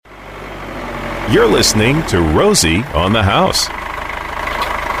You're listening to Rosie on the House.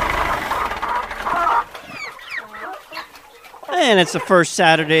 And it's the first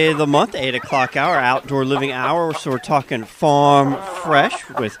Saturday of the month, 8 o'clock hour, outdoor living hour. So we're talking farm fresh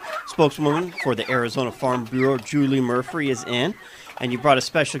with spokeswoman for the Arizona Farm Bureau, Julie Murphy, is in. And you brought a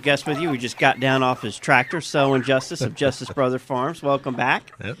special guest with you. We just got down off his tractor, Selwyn Justice of Justice Brother Farms. Welcome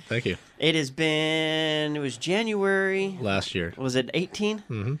back. Yep, thank you. It was January. Last year. Was it 18?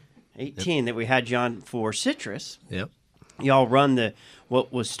 Mm-hmm. 18 that we had you on for citrus. Yep. Y'all run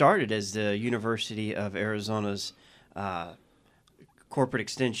what was started as the University of Arizona's corporate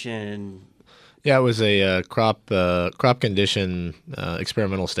extension. Yeah, it was a crop condition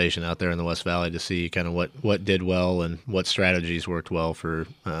experimental station out there in the West Valley to see kind of what did well and what strategies worked well for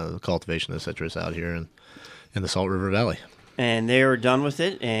the cultivation of citrus out here in the Salt River Valley. And they are done with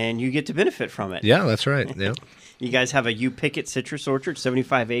it, and you get to benefit from it. Yeah, that's right. Yeah. You guys have a U Pickett citrus orchard,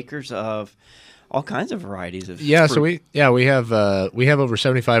 75 acres of all kinds of varieties of fruit. So we have over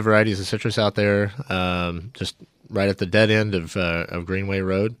 75 varieties of citrus out there, just right at the dead end of Greenway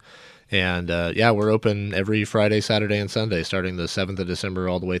Road. And we're open every Friday, Saturday, and Sunday, starting the 7th of December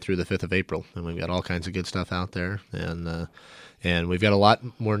all the way through the 5th of April. And we've got all kinds of good stuff out there. And we've got a lot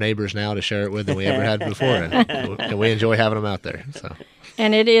more neighbors now to share it with than we ever had before. And we enjoy having them out there. So.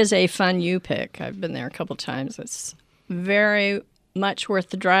 And it is a fun U-pick. I've been there a couple times. It's very much worth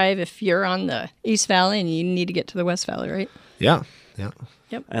the drive if you're on the East Valley and you need to get to the West Valley, right? Yeah.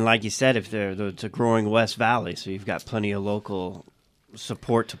 Yep. And like you said, it's a growing West Valley, so you've got plenty of local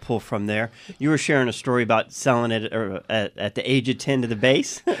support to pull from there. You were sharing a story about selling it at the age of 10 to the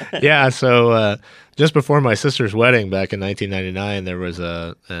base. Yeah, so just before my sister's wedding back in 1999, there was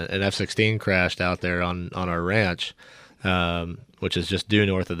an F-16 crashed out there on our ranch, which is just due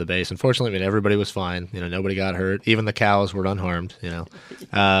north of the base. Unfortunately, everybody was fine. Nobody got hurt. Even the cows were unharmed.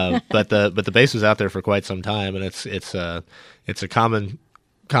 But the base was out there for quite some time, and it's a common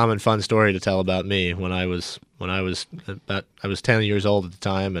fun story to tell about me when I was 10 years old at the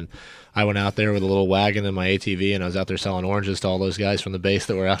time, and I went out there with a little wagon and my ATV, and I was out there selling oranges to all those guys from the base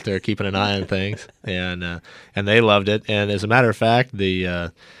that were out there keeping an eye on things, and they loved it. And as a matter of fact,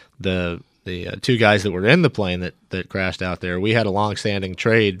 the two guys that were in the plane that crashed out there, we had a long-standing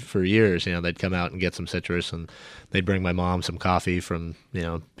trade for years. They'd come out and get some citrus, and they'd bring my mom some coffee from,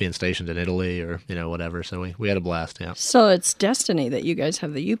 being stationed in Italy or, whatever. So we had a blast, yeah. So it's destiny that you guys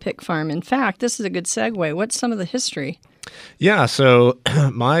have the U-Pick farm. In fact, this is a good segue. What's some of the history? Yeah, so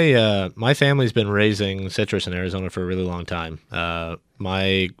my family's been raising citrus in Arizona for a really long time.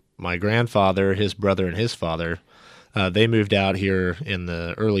 My grandfather, his brother, and his father, they moved out here in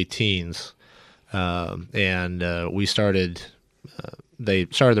the early teens, and we started. They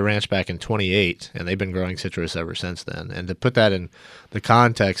started the ranch back in 28, and they've been growing citrus ever since then. And to put that in the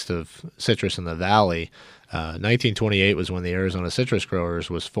context of citrus in the valley, 1928 was when the Arizona Citrus Growers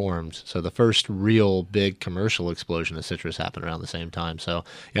was formed. So the first real big commercial explosion of citrus happened around the same time. So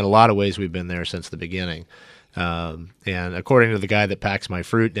in a lot of ways, we've been there since the beginning. And according to the guy that packs my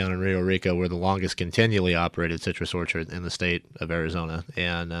fruit down in Rio Rico, we're the longest continually operated citrus orchard in the state of Arizona.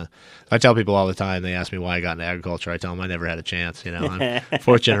 And I tell people all the time, they ask me why I got into agriculture. I tell them I never had a chance. I'm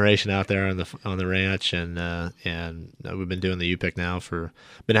fourth generation out there on the ranch, and we've been doing the U-Pick now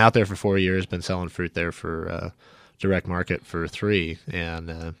been out there for 4 years, been selling fruit there for direct market for 3,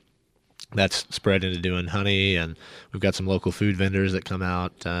 and that's spread into doing honey, and we've got some local food vendors that come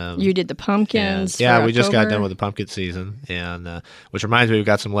out. You did the pumpkins. Yeah, we just got done with the pumpkin season, and which reminds me, we've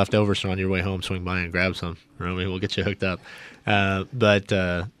got some leftovers, so on your way home, swing by and grab some. Romy, we'll get you hooked up.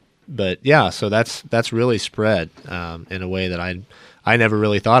 But yeah, so that's really spread in a way that I never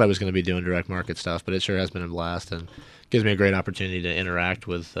really thought I was going to be doing direct market stuff, but it sure has been a blast, and gives me a great opportunity to interact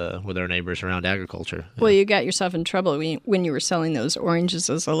with our neighbors around agriculture. Well, you got yourself in trouble when you were selling those oranges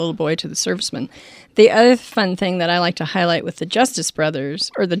as a little boy to the servicemen. The other fun thing that I like to highlight with the Justice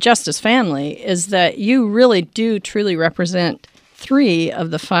Brothers, or the Justice family, is that you really do truly represent 3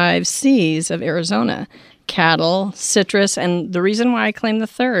 of the 5 C's of Arizona: cattle, citrus, and the reason why I claim the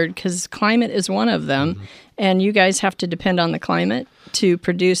third, because climate is one of them, and you guys have to depend on the climate to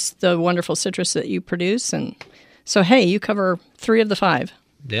produce the wonderful citrus that you produce, and so, hey, you cover 3 of the 5.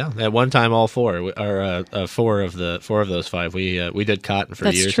 Yeah, at one time, all 4, or 4 of those 5. We did cotton for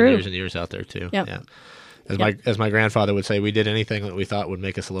years and years and years out there too. Yep. Yeah. As my grandfather would say, we did anything that we thought would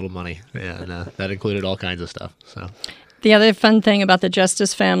make us a little money, and that included all kinds of stuff. So. The other fun thing about the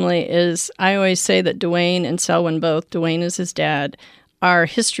Justice family is I always say that Dwayne and Selwyn both, Dwayne is his dad, are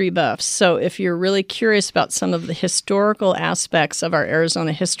history buffs. So if you're really curious about some of the historical aspects of our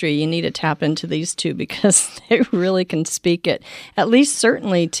Arizona history, you need to tap into these two because they really can speak it, at least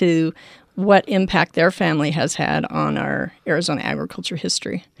certainly to what impact their family has had on our Arizona agriculture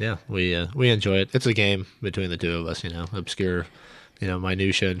history. Yeah, we enjoy it. It's a game between the two of us, obscure,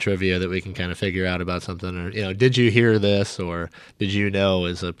 minutia and trivia that we can kind of figure out about something. Or, did you hear this, or did you know,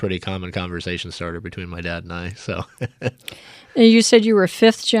 is a pretty common conversation starter between my dad and I. So, you said you were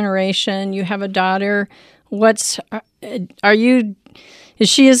fifth generation. You have a daughter. Is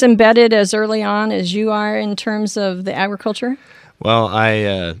she as embedded as early on as you are in terms of the agriculture? Well,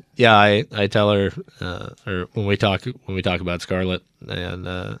 I tell her, or when we talk about Scarlett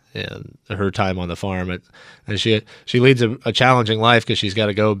and her time on the farm, and she leads a challenging life because she's got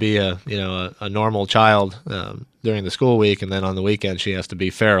to go be a normal child during the school week, and then on the weekend she has to be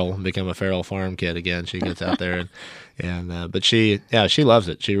feral and become a feral farm kid again. She gets out there but she loves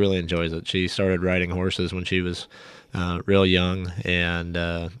it. She really enjoys it. She started riding horses when she was real young, and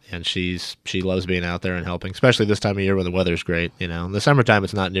she loves being out there and helping, especially this time of year when the weather's great. In the summertime,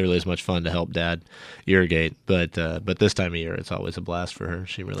 it's not nearly as much fun to help Dad irrigate, but this time of year, it's always a blast for her.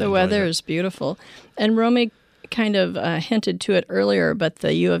 She really the weather is beautiful, and Romy kind of hinted to it earlier, but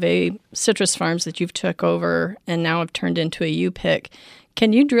the U of A citrus farms that you've took over and now have turned into a U-Pick.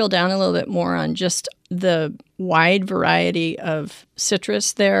 Can you drill down a little bit more on just the wide variety of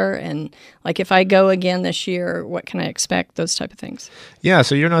citrus there? And like, if I go again this year, what can I expect? Those type of things. Yeah.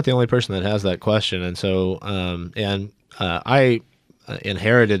 So you're not the only person that has that question. And so, I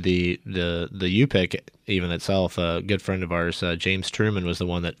inherited the U-Pick even itself. A good friend of ours, James Truman, was the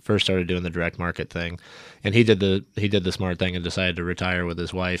one that first started doing the direct market thing. And he did the smart thing and decided to retire with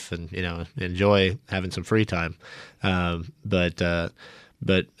his wife and, enjoy having some free time.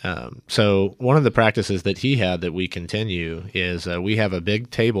 So one of the practices that he had that we continue is we have a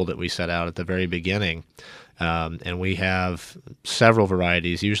big table that we set out at the very beginning, and we have several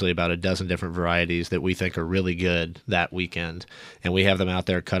varieties, usually about a dozen different varieties that we think are really good that weekend, and we have them out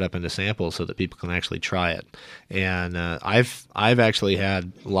there cut up into samples so that people can actually try it. And I've actually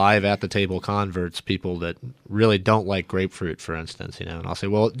had live at the table converts, people that really don't like grapefruit, for instance, and I'll say,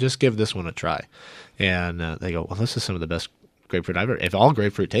 well, just give this one a try, and they go, well, this is some of the best grapefruit I've ever. If all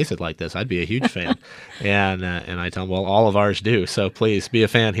grapefruit tasted like this, I'd be a huge fan. and I tell them, well, all of ours do. So please be a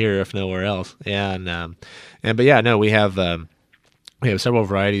fan here, if nowhere else. We have several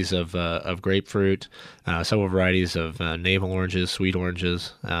varieties of grapefruit, several varieties of navel oranges, sweet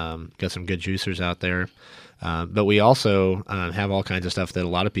oranges. Got some good juicers out there. But we also have all kinds of stuff that a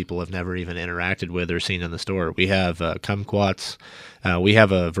lot of people have never even interacted with or seen in the store. We have kumquats. We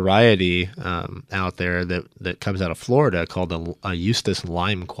have a variety out there that comes out of Florida called a Eustis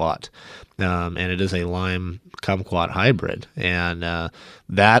Limequat, and it is a lime kumquat hybrid. And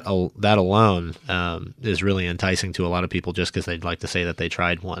that alone is really enticing to a lot of people just because they'd like to say that they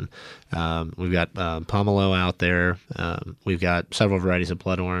tried one. We've got pomelo out there. We've got several varieties of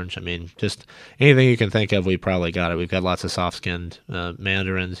blood orange. I mean, just anything you can think of, we probably got it. We've got lots of soft-skinned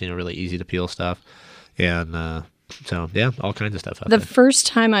mandarins, really easy to peel stuff. And so, yeah, all kinds of stuff out there. The first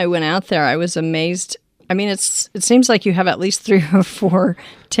time I went out there, I was amazed. I mean, it seems like you have at least 3 or 4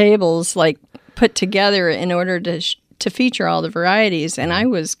 tables like put together in order to feature all the varieties, and I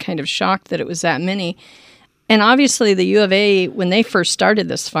was kind of shocked that it was that many. And obviously, the U of A, when they first started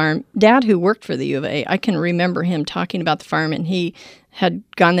this farm, Dad, who worked for the U of A, I can remember him talking about the farm, and he had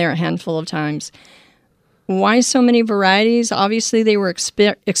gone there a handful of times. Why so many varieties? Obviously, they were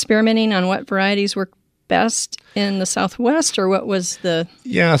experimenting on what varieties work best in the Southwest, or what was the...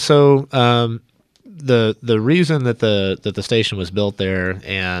 Yeah, so the reason that the station was built there,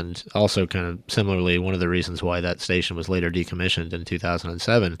 and also kind of similarly one of the reasons why that station was later decommissioned in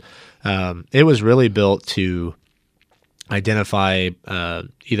 2007, it was really built to identify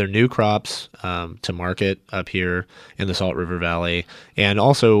either new crops to market up here in the Salt River Valley, and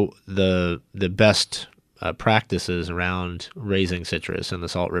also the best practices around raising citrus in the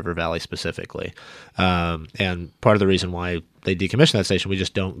Salt River Valley specifically. And part of the reason why they decommissioned that station, we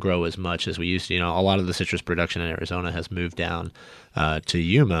just don't grow as much as we used to. A lot of the citrus production in Arizona has moved down to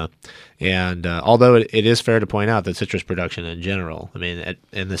Yuma. And although it is fair to point out that citrus production in general, I mean,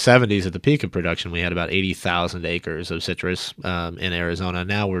 in the 70s at the peak of production, we had about 80,000 acres of citrus in Arizona.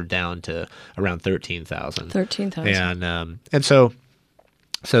 Now we're down to around 13,000. 13,000. And so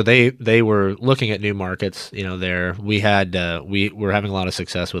they were looking at new markets, there. We were having a lot of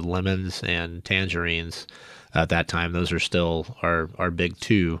success with lemons and tangerines at that time. Those are still our big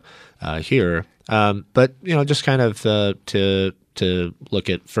two here. But just kind of to to look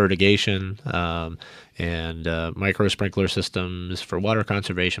at fertigation and micro sprinkler systems for water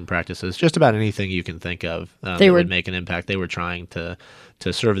conservation practices. Just about anything you can think of that would make an impact. They were trying to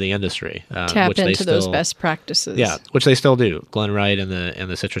serve the industry. Tap which into those best practices. Yeah, which they still do. Glenn Wright and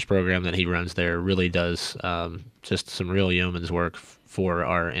the citrus program that he runs there really does just some real yeoman's work for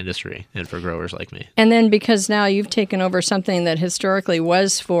our industry and for growers like me. And then because now you've taken over something that historically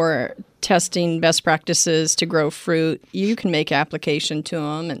was for testing best practices to grow fruit, you can make application to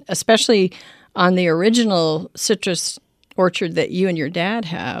them, and especially on the original citrus orchard that you and your dad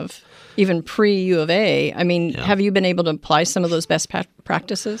have, even pre-U of A. I mean, have you been able to apply some of those best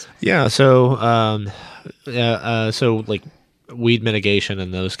practices? Yeah, so like weed mitigation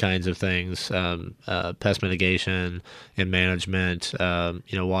and those kinds of things, pest mitigation and management,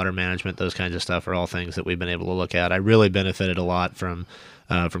 water management, those kinds of stuff are all things that we've been able to look at. I really benefited a lot from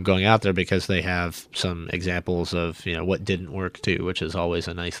going out there because they have some examples of what didn't work too, which is always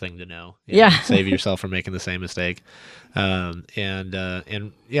a nice thing to know. Save yourself from making the same mistake. So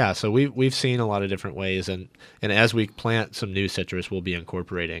we've seen a lot of different ways, and as we plant some new citrus, we'll be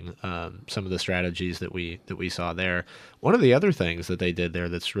incorporating some of the strategies that we saw there. One of the other things that they did there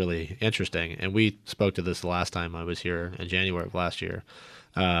that's really interesting, and we spoke to this the last time I was here in January of last year.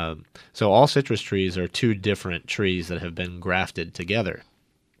 So all citrus trees are two different trees that have been grafted together,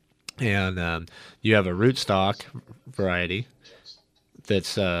 and you have a rootstock variety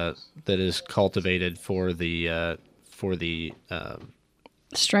that is cultivated for the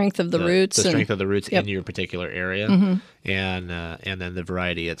strength of the roots. The strength of the roots in your particular area, and then the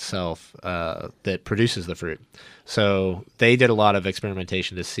variety itself that produces the fruit. So they did a lot of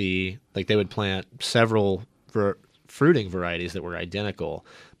experimentation to see, like they would plant several fruiting varieties that were identical,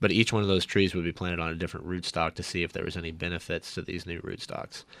 but each one of those trees would be planted on a different rootstock to see if there was any benefits to these new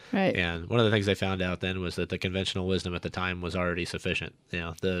rootstocks. Right. And one of the things they found out then was that the conventional wisdom at the time was already sufficient.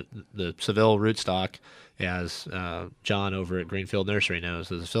 The Seville rootstock, as John over at Greenfield Nursery knows,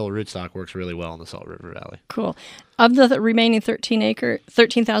 the Seville rootstock works really well in the Salt River Valley. Cool. Of the remaining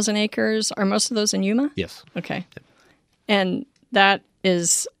 13,000 acres, are most of those in Yuma? Yes. Okay. Yep. And that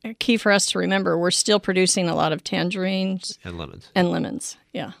is key for us to remember. We're still producing a lot of tangerines and lemons.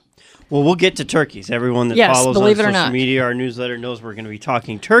 Yeah. Well, we'll get to turkeys. Everyone that follows on social media, our newsletter, knows we're going to be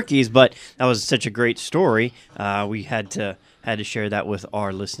talking turkeys. But that was such a great story. We had to share that with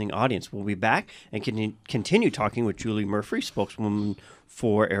our listening audience. We'll be back and continue talking with Julie Murphy, spokeswoman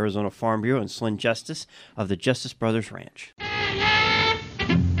for Arizona Farm Bureau, and Slyn Justice of the Justice Brothers Ranch.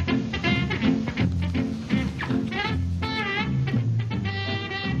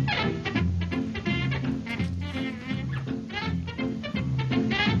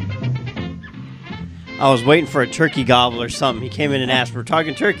 I was waiting for a turkey gobble or something. He came in and asked, "We're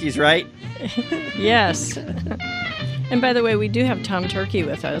talking turkeys, right?" Yes. And by the way, we do have Tom Turkey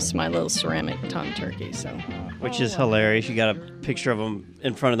with us, my little ceramic Tom Turkey. Which is hilarious. You got a picture of him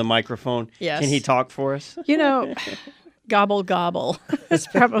in front of the microphone. Yes. Can he talk for us? Gobble, gobble. That's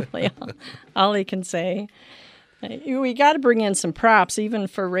probably all he can say. We got to bring in some props, even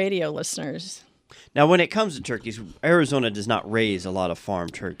for radio listeners. Now, when it comes to turkeys, Arizona does not raise a lot of farm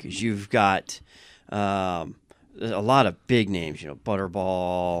turkeys. You've got a lot of big names,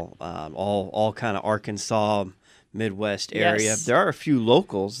 Butterball, all kind of Arkansas, Midwest area. Yes. There are a few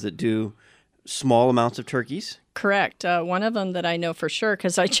locals that do small amounts of turkeys. Correct. One of them that I know for sure,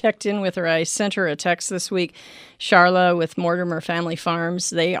 because I checked in with her. I sent her a text this week. Charla with Mortimer Family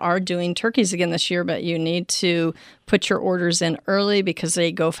Farms. They are doing turkeys again this year, but you need to put your orders in early because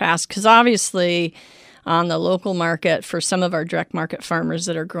they go fast. Because obviously, on the local market, for some of our direct market farmers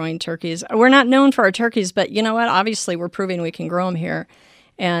that are growing turkeys, we're not known for our turkeys, but you know what? Obviously, we're proving we can grow them here.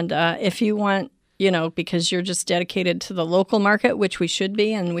 And if you want, because you're just dedicated to the local market, which we should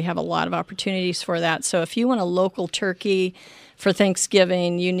be, and we have a lot of opportunities for that. So if you want a local turkey for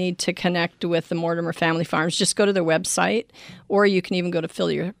Thanksgiving, you need to connect with the Mortimer Family Farms. Just go to their website, or you can even go to Fill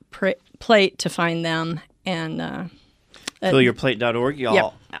Your Plate to find them. And FillYourPlate.org.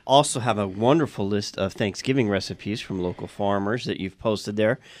 Y'all also have a wonderful list of Thanksgiving recipes from local farmers that you've posted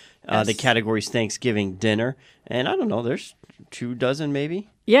there. Yes. The category's Thanksgiving dinner. And I don't know, there's 24 maybe?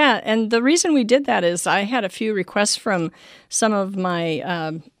 Yeah, and the reason we did that is I had a few requests from some of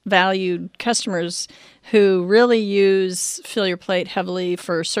my valued customers who really use Fill Your Plate heavily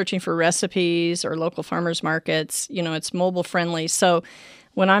for searching for recipes or local farmers markets. It's mobile friendly. So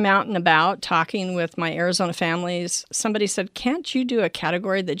when I'm out and about talking with my Arizona families, somebody said, "Can't you do a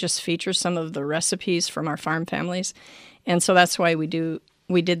category that just features some of the recipes from our farm families?" And so that's why we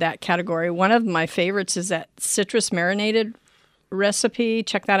did that category. One of my favorites is that citrus marinated recipe.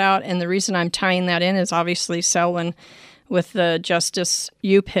 Check that out. And the reason I'm tying that in is obviously Selwyn with the Justice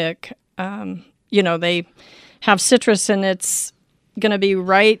U pick. They have citrus and it's going to be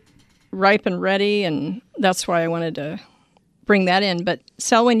ripe and ready, and that's why I wanted to bring that in. But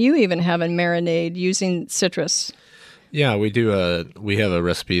Selwyn, you even have a marinade using citrus. Yeah, we do. We have a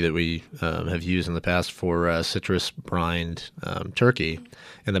recipe that we have used in the past for citrus brined turkey,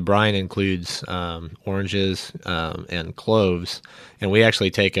 and the brine includes oranges and cloves. And we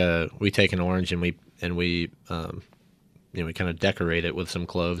actually take an orange and we kind of decorate it with some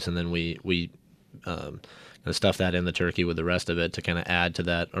cloves, and then we stuff that in the turkey with the rest of it to kind of add to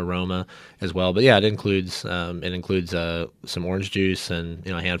that aroma as well. But yeah, it includes some orange juice and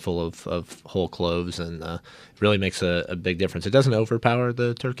a handful of whole cloves, and it really makes a big difference. It doesn't overpower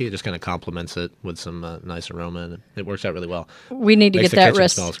the turkey; it just kind of complements it with some nice aroma, and it works out really well. We need to Makes get that recipe.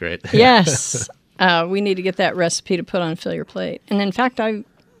 recipe. Smells great. Yes, we need to get that recipe to put on Fill Your Plate. And in fact, I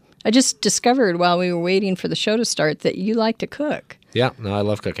just discovered while we were waiting for the show to start that you like to cook. Yeah, no, I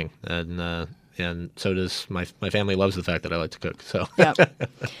love cooking, and so does my family. Loves the fact that I like to cook. So yeah.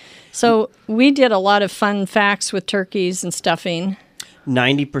 So we did a lot of fun facts with turkeys and stuffing.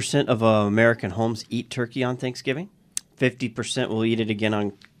 90% of American homes eat turkey on Thanksgiving. 50% will eat it again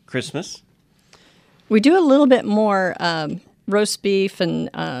on Christmas. We do a little bit more roast beef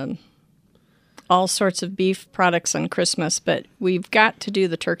and all sorts of beef products on Christmas, but we've got to do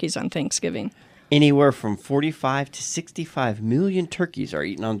the turkeys on Thanksgiving. Anywhere from 45 to 65 million turkeys are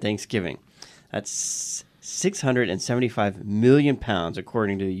eaten on Thanksgiving. That's 675 million pounds,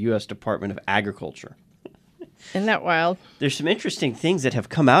 according to the U.S. Department of Agriculture. Isn't that wild? There's some interesting things that have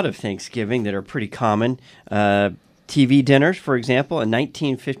come out of Thanksgiving that are pretty common. TV dinners, for example, in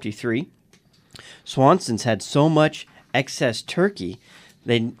 1953, Swanson's had so much excess turkey,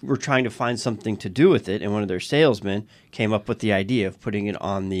 they were trying to find something to do with it, and one of their salesmen came up with the idea of putting it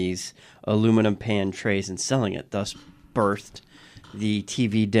on these aluminum pan trays and selling it, thus birthed the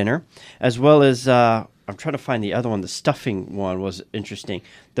TV dinner, as well as, I'm trying to find the other one, the stuffing one was interesting.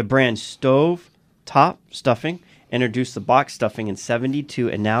 The brand Stove Top Stuffing introduced the box stuffing in 1972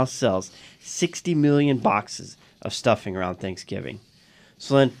 and now sells 60 million boxes of stuffing around Thanksgiving.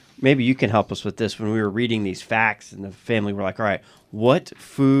 So then maybe you can help us with this. When we were reading these facts and the family were like, all right, what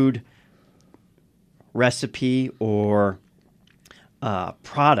food recipe or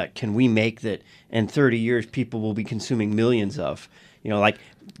product can we make that in 30 years people will be consuming millions of? Like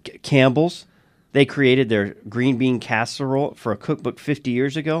Campbell's, they created their green bean casserole for a cookbook 50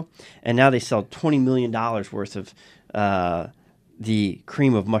 years ago, and now they sell $20 million worth of the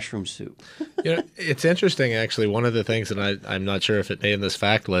cream of mushroom soup. It's interesting, actually. One of the things that I'm not sure if it made in this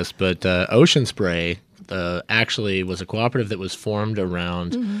fact list, but Ocean Spray actually was a cooperative that was formed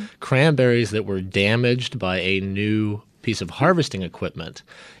around cranberries that were damaged by a new piece of harvesting equipment.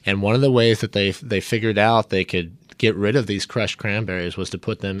 And one of the ways that they figured out they could get rid of these crushed cranberries was to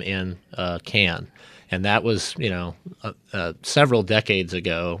put them in a can. And that was, several decades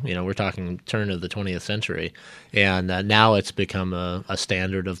ago. We're talking turn of the 20th century. And now it's become a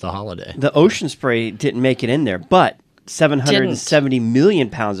standard of the holiday. The Ocean Spray didn't make it in there, but 770 million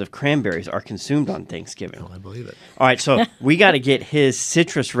pounds of cranberries are consumed on Thanksgiving. Oh, I believe it. All right, so we got to get his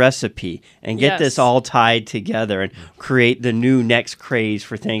citrus recipe and get this all tied together and create the new next craze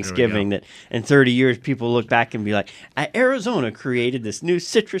for Thanksgiving that in 30 years people look back and be like, Arizona created this new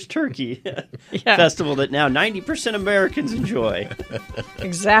citrus turkey festival that now 90% Americans enjoy.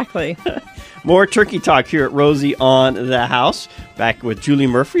 Exactly. More turkey talk here at Rosie on the House. Back with Julie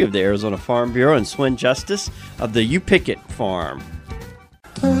Murphy of the Arizona Farm Bureau and Swin Justice of the U Pickett Farm.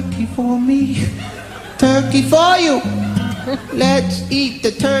 Turkey for me, turkey for you. Let's eat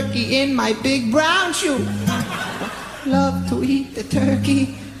the turkey in my big brown shoe. Love to eat the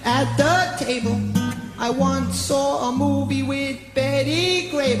turkey at the table. I once saw a movie with Betty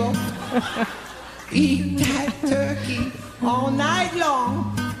Grable. Eat that turkey all night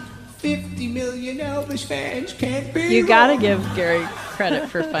long. 50 million Elvis fans can't be You got to wrong. give Gary credit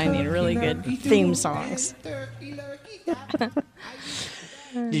for finding really good theme songs.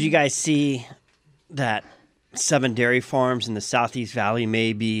 Did you guys see that 7 dairy farms in the Southeast Valley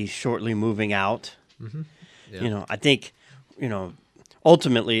may be shortly moving out? Mm-hmm. Yeah. I think,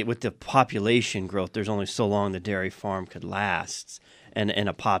 ultimately with the population growth, there's only so long the dairy farm could last in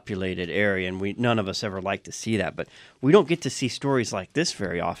a populated area, and none of us ever like to see that. But we don't get to see stories like this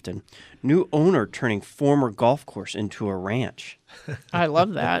very often. New owner turning former golf course into a ranch. I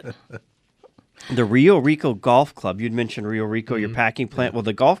love that. The Rio Rico Golf Club, you'd mentioned Rio Rico, your packing plant. Well,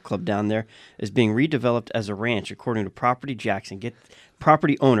 the golf club down there is being redeveloped as a ranch, according to Property Jackson.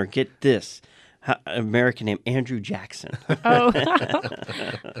 Property owner, get this, American named Andrew Jackson. Oh,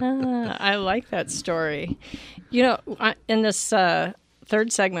 I like that story. You know, in this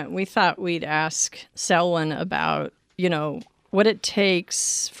third segment, we thought we'd ask Selwyn about, you know, what it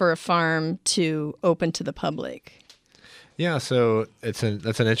takes for a farm to open to the public. Yeah, so that's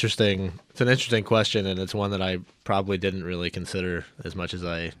an interesting question, and it's one that I probably didn't really consider as much as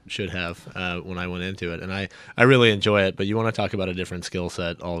I should have when I went into it. And I really enjoy it, but you want to talk about a different skill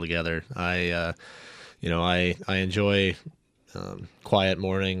set altogether. I enjoy quiet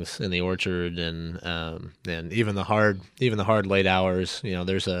mornings in the orchard, and even the hard late hours. You know,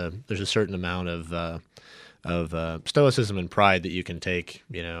 there's a certain amount of stoicism and pride that you can take,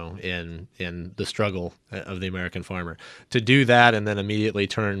 you know, in the struggle of the American farmer. To do that and then immediately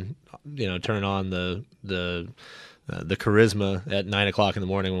turn on the charisma at 9 o'clock in the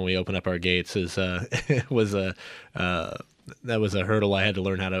morning when we open up our gates was a hurdle I had to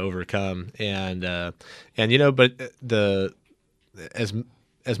learn how to overcome. And you know, but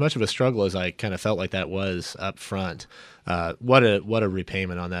as much of a struggle as I kind of felt like that was up front, what a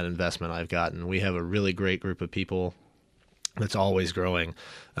repayment on that investment I've gotten. We have a really great group of people that's always growing,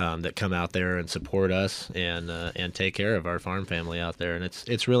 that come out there and support us and take care of our farm family out there, and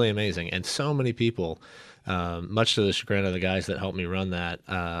it's really amazing. And so many people, much to the chagrin of the guys that help me run that,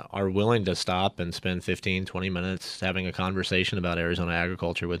 are willing to stop and spend 15, 20 minutes having a conversation about Arizona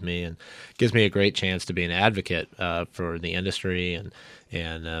agriculture with me, and gives me a great chance to be an advocate for the industry and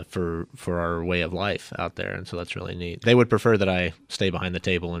for our way of life out there. And so that's really neat. They would prefer that I stay behind the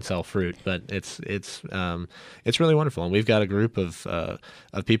table and sell fruit, but it's really wonderful. And we've got a group of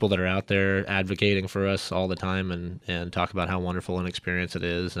people that are out there advocating for us all the time and talk about how wonderful an experience it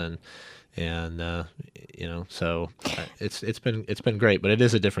is. And you know, so it's been great, but it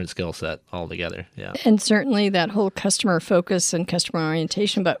is a different skill set altogether. Yeah. And certainly that whole customer focus and customer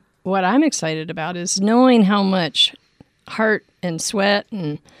orientation. But what I'm excited about is knowing how much heart and sweat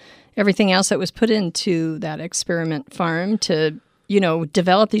and everything else that was put into that experiment farm to, you know,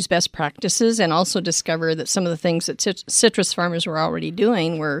 develop these best practices, and also discover that some of the things that citrus farmers were already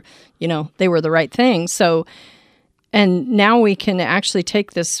doing were, you know, they were the right things. So, and now we can actually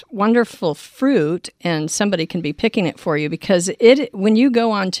take this wonderful fruit and somebody can be picking it for you, because when you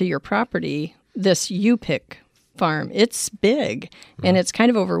go onto your property, this U-Pick farm, it's big and it's kind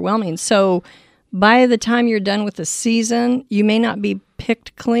of overwhelming. So by the time you're done with the season, you may not be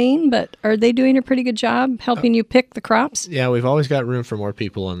picked clean, but are they doing a pretty good job helping you pick the crops? Yeah, we've always got room for more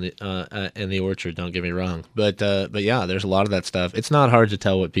people in the orchard. Don't get me wrong, but yeah, there's a lot of that stuff. It's not hard to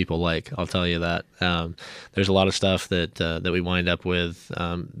tell what people like. I'll tell you that. There's a lot of stuff that we wind up with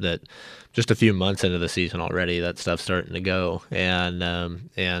that just a few months into the season already, that stuff's starting to go,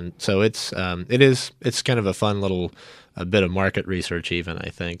 and so it's kind of a fun little. A bit of market research even, I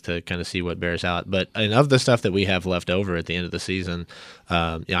think, to kind of see what bears out. But and of the stuff that we have left over at the end of the season,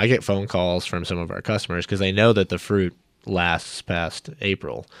 I get phone calls from some of our customers because they know that the fruit lasts past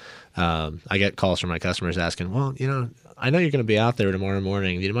April. I get calls from my customers asking, well, you know, I know you're going to be out there tomorrow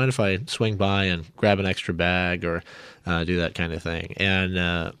morning. Do you mind if I swing by and grab an extra bag or do that kind of thing?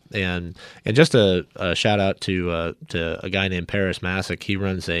 And just a shout out to a guy named Paris Masick. He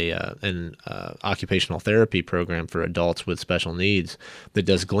runs an occupational therapy program for adults with special needs that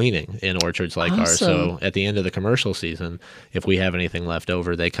does gleaning in orchards like ours. So at the end of the commercial season, if we have anything left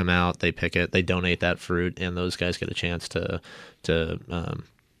over, they come out, they pick it, they donate that fruit, and those guys get a chance to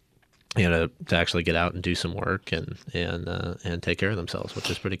actually get out and do some work and take care of themselves, which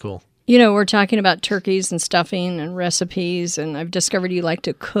is pretty cool. You know, we're talking about turkeys and stuffing and recipes, and I've discovered you like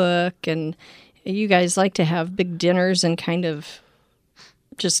to cook, and you guys like to have big dinners and kind of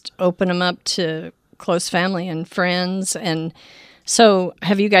just open them up to close family and friends. And so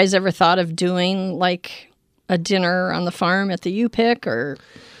have you guys ever thought of doing like a dinner on the farm at the U-Pick, or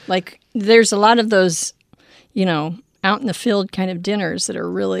like there's a lot of those, you know, out in the field kind of dinners that are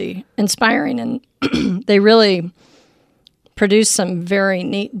really inspiring, and they produce some very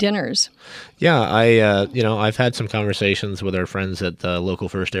neat dinners. Yeah, I've had some conversations with our friends at Local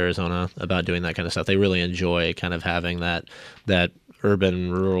First Arizona about doing that kind of stuff. They really enjoy kind of having that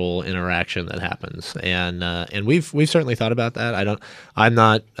urban rural interaction that happens, and we've certainly thought about that. I'm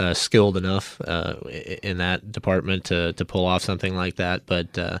not skilled enough in that department to pull off something like that,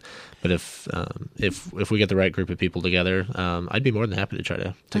 but if we get the right group of people together, I'd be more than happy to try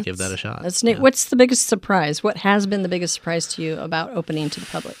to give that a shot. That's neat. Yeah. What's the biggest surprise? What has been the biggest surprise to you about opening to the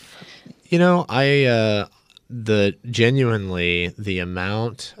public? You know, genuinely the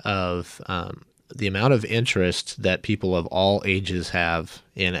amount of the amount of interest that people of all ages have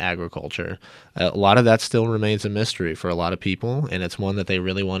in agriculture. A lot of that still remains a mystery for a lot of people, and it's one that they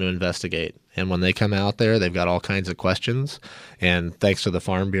really want to investigate. And when they come out there, they've got all kinds of questions. And thanks to the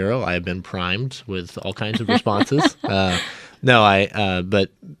Farm Bureau, I have been primed with all kinds of responses.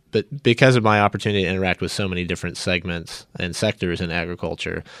 But because of my opportunity to interact with so many different segments and sectors in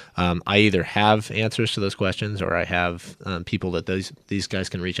agriculture, I either have answers to those questions or I have people that these guys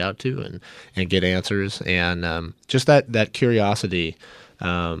can reach out to and get answers. And just that curiosity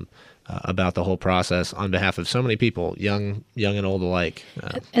about the whole process on behalf of so many people, young and old alike.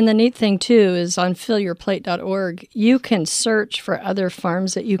 And the neat thing, too, is on fillyourplate.org, you can search for other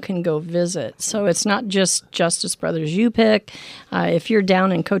farms that you can go visit. So it's not just Justice Brothers you pick. If you're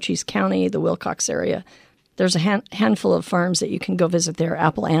down in Cochise County, the Wilcox area, there's a handful of farms that you can go visit there,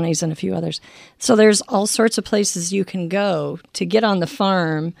 Apple Annie's and a few others. So there's all sorts of places you can go to get on the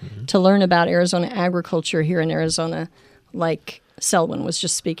farm, to learn about Arizona agriculture here in Arizona, like Selwyn was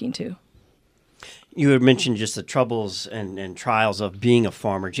just speaking to. You had mentioned just the troubles and trials of being a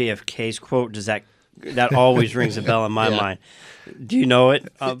farmer. JFK's quote, that always rings a bell in my mind. Do you know it?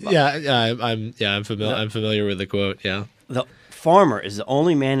 I'm familiar with the quote. Yeah, the farmer is the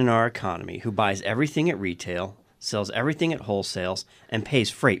only man in our economy who buys everything at retail, sells everything at wholesales, and pays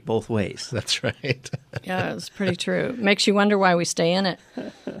freight both ways. That's right. Yeah, it's pretty true. Makes you wonder why we stay in it.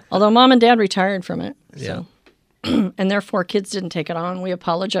 Although Mom and Dad retired from it. So. Yeah. And their 4 kids didn't take it on. We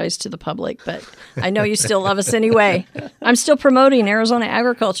apologize to the public, but I know you still love us anyway. I'm still promoting Arizona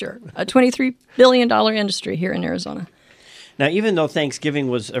agriculture, a $23 billion industry here in Arizona. Now, even though Thanksgiving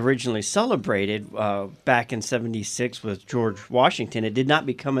was originally celebrated back in '76 with George Washington, it did not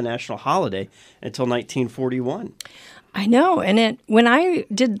become a national holiday until 1941. I know. And when I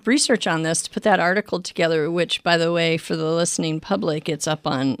did research on this to put that article together, which, by the way, for the listening public, it's up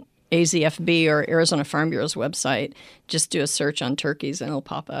on AZFB or Arizona Farm Bureau's website. Just do a search on turkeys and it'll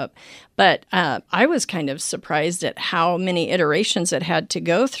pop up. But I was kind of surprised at how many iterations it had to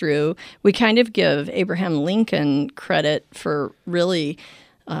go through. We kind of give Abraham Lincoln credit for really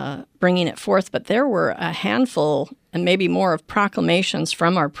bringing it forth, but there were a handful and maybe more of proclamations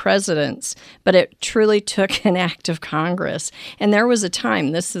from our presidents, but it truly took an act of Congress. And there was a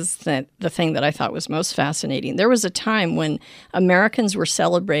time, this is the thing that I thought was most fascinating, there was a time when Americans were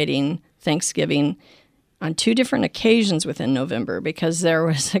celebrating Thanksgiving on 2 different occasions within November because there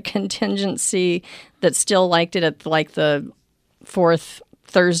was a contingency that still liked it at like the 4th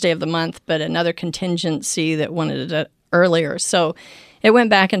Thursday of the month, but another contingency that wanted it earlier. So it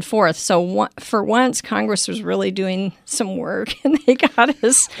went back and forth. So for once, Congress was really doing some work, and they got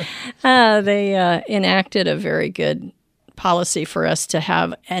us. They enacted a very good policy for us to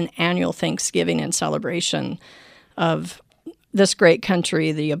have an annual Thanksgiving and celebration of this great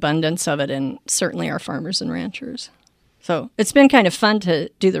country, the abundance of it, and certainly our farmers and ranchers. So it's been kind of fun to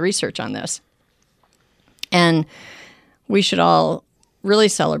do the research on this. And we should all really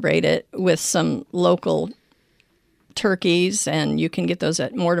celebrate it with some local turkeys, and you can get those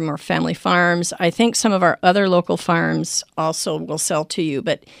at Mortimer Family Farms. I think some of our other local farms also will sell to you,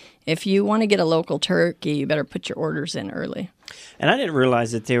 but if you want to get a local turkey, you better put your orders in early. And I didn't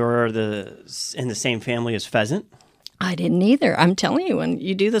realize that they were in the same family as pheasant. I didn't either. I'm telling you, when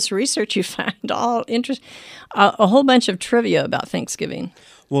you do this research, you find a whole bunch of trivia about Thanksgiving.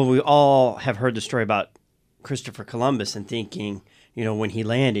 Well, we all have heard the story about Christopher Columbus and thinking, when he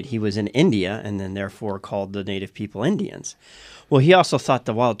landed, he was in India and then therefore called the native people Indians. Well, he also thought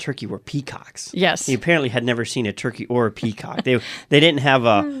the wild turkey were peacocks. Yes. He apparently had never seen a turkey or a peacock. They didn't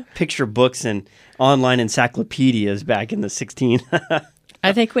have picture books and online encyclopedias back in the 16.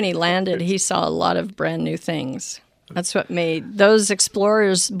 I think when he landed, he saw a lot of brand new things. That's what made those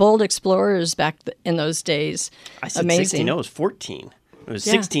explorers, bold explorers back in those days, I said amazing. 16. No, it was 14. It was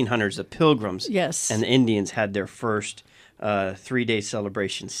 1600s, the Pilgrims. Yes. And the Indians had their first 3-day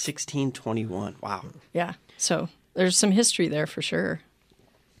celebration, 1621. Wow. Yeah. So there's some history there for sure.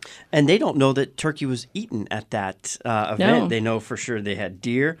 And they don't know that turkey was eaten at that event. No. They know for sure they had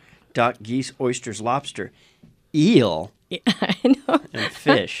deer, duck, geese, oysters, lobster, eel, I know. and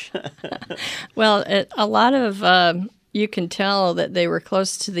fish. Well, a lot of, you can tell that they were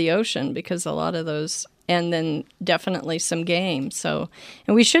close to the ocean because a lot of those, and then definitely some game. So,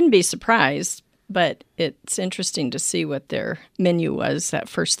 and we shouldn't be surprised, but it's interesting to see what their menu was that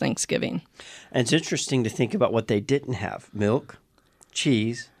first Thanksgiving. And it's interesting to think about what they didn't have. Milk,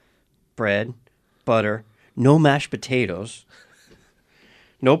 cheese, bread, butter, no mashed potatoes,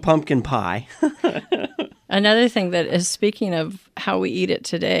 no pumpkin pie. Another thing that is, speaking of how we eat it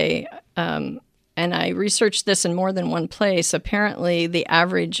today, and I researched this in more than one place, apparently the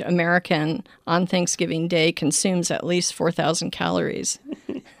average American on Thanksgiving Day consumes at least 4,000 calories.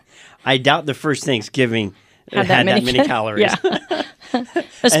 I doubt the first Thanksgiving had that many calories. Yeah.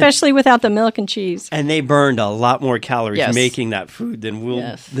 Especially without the milk and cheese. And they burned a lot more calories Yes. making that food than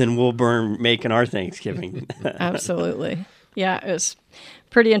we'll burn making our Thanksgiving. Absolutely. Yeah, it was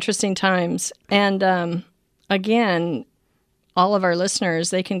pretty interesting times. And again, all of our listeners,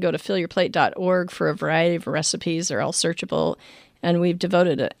 they can go to fillyourplate.org for a variety of recipes. They're all searchable. And we've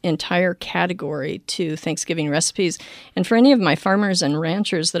devoted an entire category to Thanksgiving recipes. And for any of my farmers and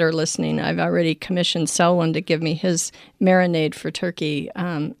ranchers that are listening, I've already commissioned Selwyn to give me his marinade for turkey.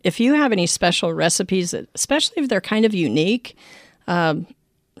 If you have any special recipes, especially if they're kind of unique,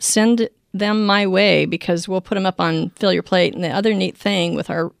 send them my way, because we'll put them up on Fill Your Plate. And the other neat thing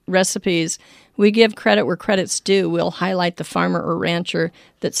with our recipes, we give credit where credit's due. We'll highlight the farmer or rancher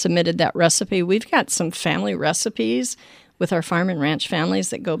that submitted that recipe. We've got some family recipes with our farm and ranch families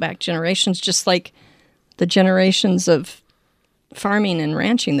that go back generations, just like the generations of farming and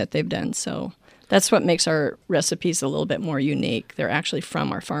ranching that they've done. So that's what makes our recipes a little bit more unique. They're actually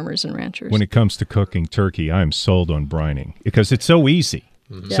from our farmers and ranchers. When it comes to cooking turkey, I'm sold on brining because it's so easy.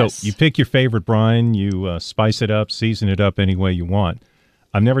 Yes. So you pick your favorite brine, you spice it up, season it up any way you want.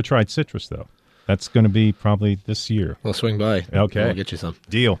 I've never tried citrus, though. That's going to be probably this year. We'll swing by. Okay. We'll get you some.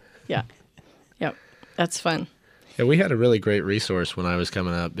 Deal. Yeah. Yep. That's fun. Yeah, we had a really great resource when I was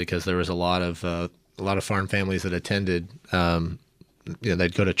coming up because there was a lot of farm families that attended.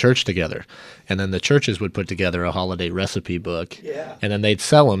 They'd go to church together, and then the churches would put together a holiday recipe book, and then they'd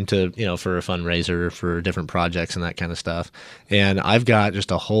sell them to for a fundraiser for different projects and that kind of stuff. And I've got just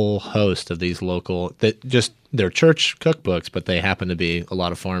a whole host of these local that just they're church cookbooks, but they happen to be a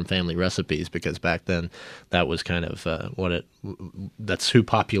lot of farm family recipes because back then that was kind of that's who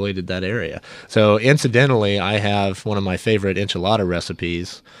populated that area. So incidentally, I have one of my favorite enchilada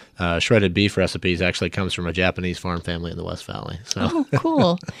recipes. Shredded beef recipes actually comes from a Japanese farm family in the West Valley. So. Oh,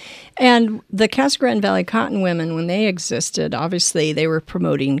 cool. And the Casa Grande Valley Cotton Women, when they existed, obviously they were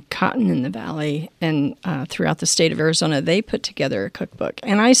promoting cotton in the valley and throughout the state of Arizona. They put together a cookbook.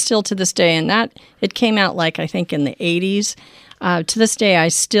 And I still, to this day, and it came out I think in the 80s. To this day, I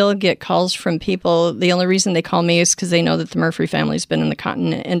still get calls from people. The only reason they call me is because they know that the Murphy family's been in the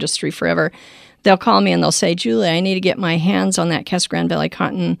cotton industry forever. They'll call me and they'll say, Julie, I need to get my hands on that Casa Grande Valley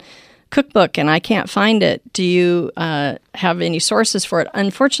Cotton cookbook, and I can't find it. Do you have any sources for it?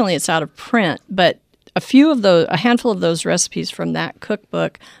 Unfortunately, it's out of print, but a handful of those recipes from that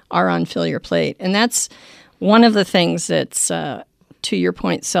cookbook are on Fill Your Plate. And that's one of the things that's, to your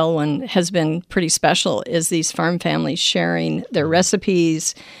point, Selwyn, has been pretty special, is these farm families sharing their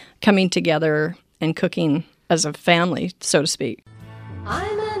recipes, coming together and cooking as a family, so to speak.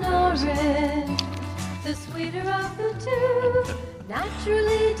 I'm an orange, the sweeter of the two,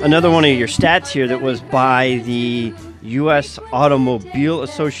 naturally. Another one of your stats here that was by the U.S. Automobile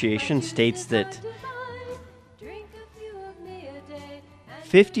Association states that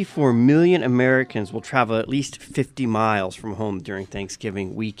 54 million Americans will travel at least 50 miles from home during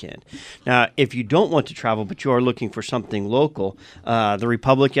Thanksgiving weekend. Now, if you don't want to travel, but you are looking for something local, the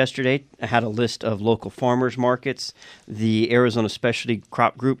Republic yesterday had a list of local farmers markets. The Arizona Specialty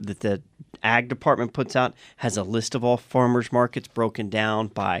Crop Group that the Ag Department puts out has a list of all farmers markets broken down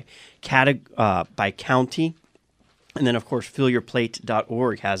by county. And then, of course,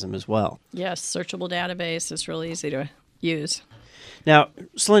 fillyourplate.org has them as well. Yes, searchable database. It's really easy to use. Now,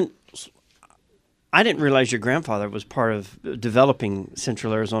 Selyn, I didn't realize your grandfather was part of developing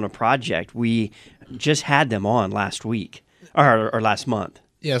Central Arizona Project. We just had them on last week, or last month.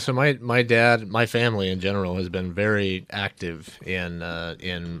 Yeah, so my dad, my family in general, has been very active in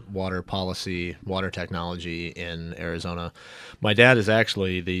water policy, water technology in Arizona. My dad is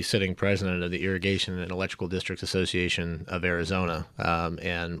actually the sitting president of the Irrigation and Electrical Districts Association of Arizona,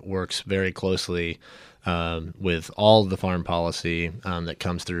 and works very closely with all the farm policy that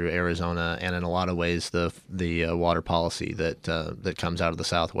comes through Arizona, and in a lot of ways the water policy that comes out of the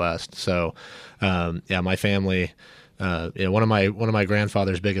Southwest. So, my family. One of my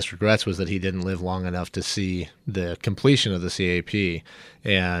grandfather's biggest regrets was that he didn't live long enough to see the completion of the CAP,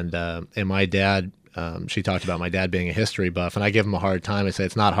 and my dad. She talked about my dad being a history buff, and I give him a hard time. I say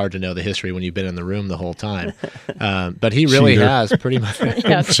it's not hard to know the history when you've been in the room the whole time, but he really has pretty much.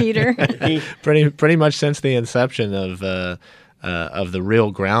 Yeah, cheater. pretty much since the inception of the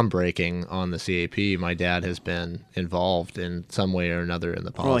real groundbreaking on the CAP, my dad has been involved in some way or another in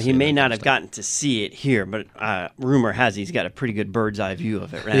the policy. Well, he may not have stuff. gotten to see it here, but rumor has he's got a pretty good bird's eye view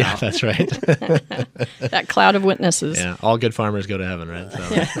of it right Yeah, now. that's right. That cloud of witnesses. Yeah, all good farmers go to heaven, right?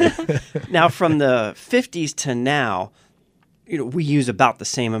 So. Now, from the 50s to now, we use about the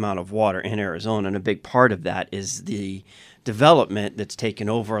same amount of water in Arizona, and a big part of that is the development that's taken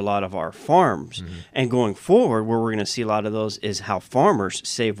over a lot of our farms. Mm-hmm. And going forward, where we're going to see a lot of those is how farmers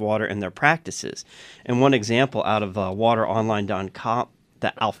save water in their practices. And one example out of wateronline.com,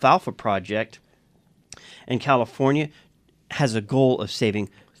 the Alfalfa Project in California has a goal of saving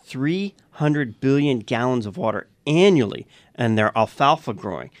 300 billion gallons of water annually in their alfalfa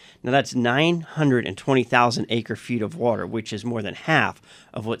growing. Now that's 920,000 acre feet of water, which is more than half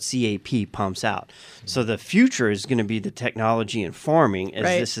of what CAP pumps out. So the future is going to be the technology in farming, as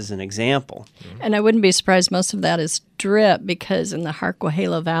Right. this is an example. And I wouldn't be surprised most of that is drip, because in the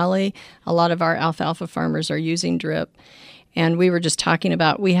Harquahala Valley, a lot of our alfalfa farmers are using drip. And we were just talking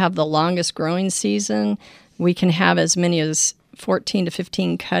about, we have the longest growing season. We can have as many as 14 to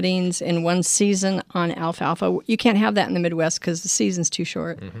 15 cuttings in one season on alfalfa. You can't have that in the Midwest because the season's too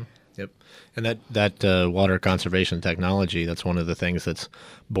short. Yep. And that water conservation technology, that's one of the things that's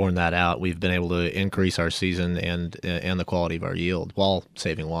borne that out. We've been able to increase our season and the quality of our yield while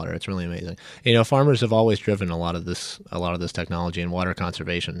saving water. It's really amazing. Farmers have always driven a lot of this technology, and water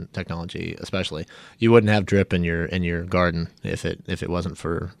conservation technology especially. You wouldn't have drip in your garden if it wasn't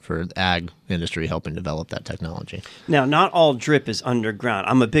for the ag industry helping develop that technology. Now, not all drip is underground.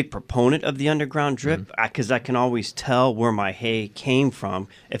 I'm a big proponent of the underground drip because I can always tell where my hay came from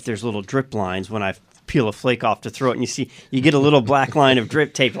if there's little drip lines when I peel a flake off to throw it, and you get a little black line of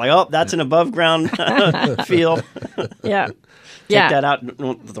drip tape, like, oh, that's an above ground field. Yeah. Take that out.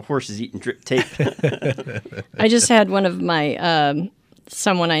 The horse is eating drip tape. I just had one of my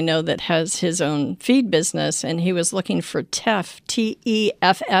someone I know that has his own feed business, and he was looking for TEFF,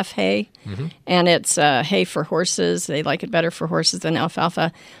 TEFF hay, and it's hay for horses. They like it better for horses than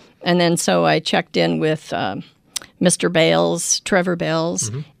alfalfa. And then so I checked in with Mr. Bales, Trevor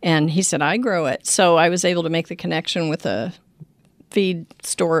Bales, and he said, I grow it. So I was able to make the connection with a feed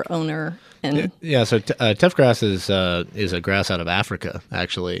store owner. And Yeah, so teff grass is a grass out of Africa,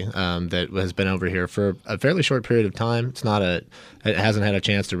 actually, that has been over here for a fairly short period of time. It hasn't had a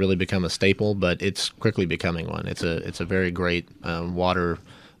chance to really become a staple, but it's quickly becoming one. It's a very great water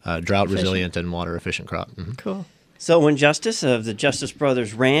drought resilient and water efficient crop. Mm-hmm. cool. So when Justice of the Justice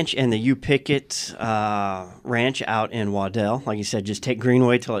Brothers Ranch and the U Pickett Ranch out in Waddell, like you said, just take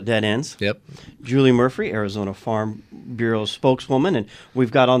Greenway till it dead ends. Yep. Julie Murphy, Arizona Farm Bureau spokeswoman, and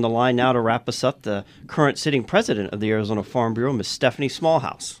we've got on the line now to wrap us up the current sitting president of the Arizona Farm Bureau, Miss Stephanie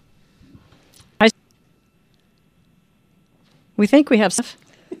Smallhouse. We think we have stuff.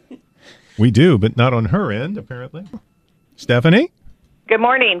 We do, but not on her end, apparently. Stephanie? Good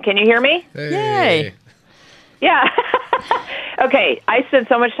morning. Can you hear me? Yay. Yeah. Okay. I spent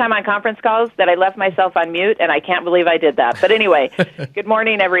so much time on conference calls that I left myself on mute, and I can't believe I did that. But anyway, good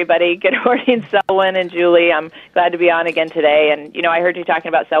morning, everybody. Good morning, Selwyn and Julie. I'm glad to be on again today. And, I heard you talking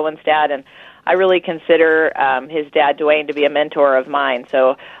about Selwyn's dad, and I really consider his dad, Dwayne, to be a mentor of mine.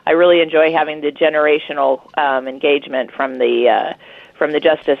 So I really enjoy having the generational engagement from the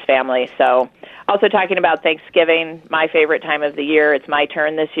Justice family. So also talking about Thanksgiving, my favorite time of the year. It's my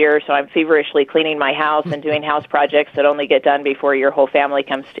turn this year, so I'm feverishly cleaning my house and doing house projects that only get done before your whole family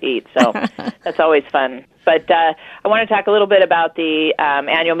comes to eat. So that's always fun. But I want to talk a little bit about the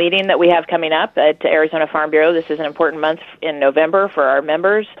annual meeting that we have coming up at Arizona Farm Bureau. This is an important month in November for our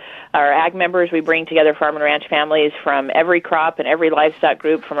members. Our ag members, we bring together farm and ranch families from every crop and every livestock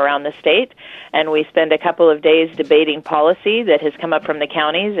group from around the state, and we spend a couple of days debating policy that has come up from the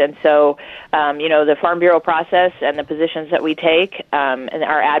counties. And so, the Farm Bureau process and the positions that we take, and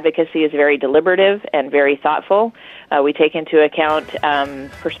our advocacy is very deliberative and very thoughtful. We take into account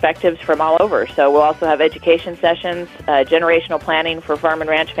perspectives from all over. So we'll also have education sessions, generational planning for farm and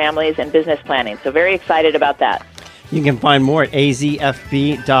ranch families, and business planning. So very excited about that. You can find more at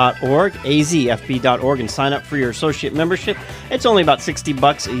azfb.org, and sign up for your associate membership. It's only about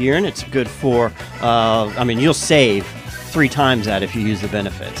 $60 a year, and it's good for, you'll save 3 times that if you use the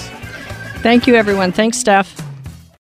benefits. Thank you, everyone. Thanks, Steph.